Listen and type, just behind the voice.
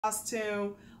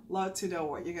costume. Love to know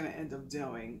what you're going to end up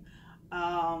doing.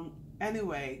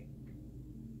 Anyway,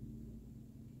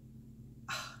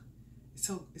 it's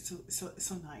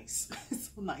so nice.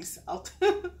 It's so nice out.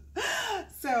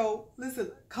 So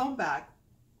listen, come back.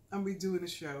 I'm redoing the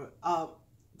show.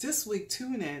 This week,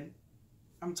 tune in.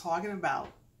 I'm talking about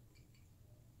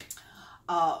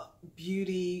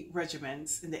beauty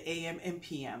regimens in the AM and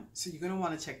PM. So you're going to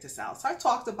want to check this out. So I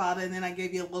talked about it, and then I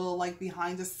gave you a little like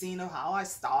behind the scene of how I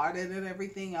started and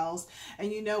everything else.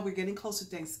 And you know, we're getting close to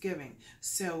Thanksgiving.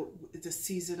 So the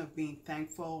season of being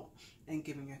thankful and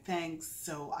giving your thanks.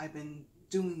 So I've been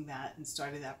doing that and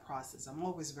started that process. I'm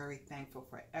always very thankful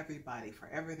for everybody, for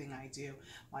everything I do,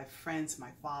 my friends, my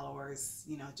followers,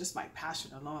 you know, just my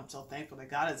passion alone. I'm so thankful that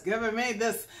God has given me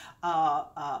this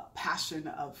passion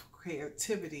of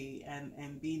creativity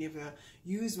and being able to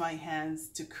use my hands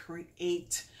to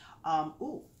create,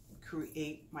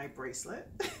 create my bracelet.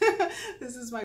 This is my